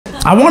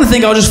I want to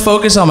think I'll just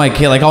focus on my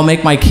kid. Like, I'll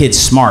make my kid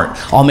smart.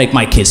 I'll make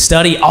my kid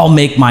study. I'll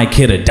make my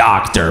kid a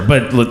doctor.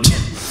 But look,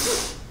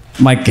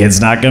 my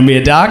kid's not going to be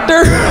a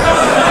doctor.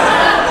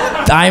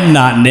 I'm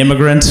not an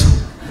immigrant.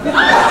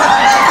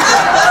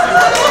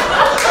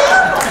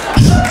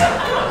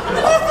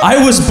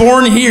 I was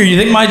born here. You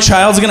think my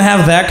child's going to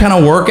have that kind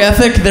of work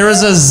ethic? There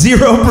is a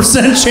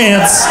 0%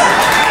 chance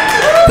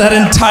that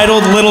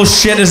entitled little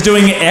shit is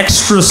doing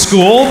extra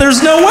school.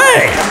 There's no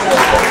way.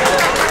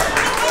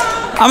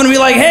 I'm gonna be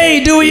like,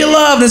 hey, do what you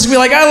love. And it's gonna be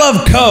like, I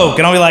love Coke.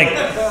 And I'll be like,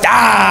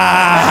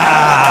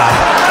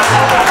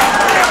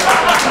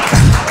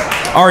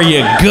 are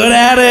you good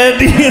at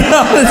it? You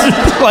know,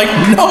 it's like,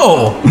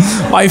 no.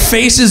 My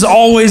face is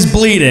always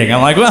bleeding.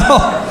 I'm like,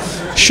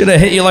 well, should have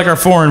hit you like our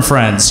foreign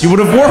friends. You would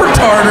have worked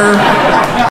harder.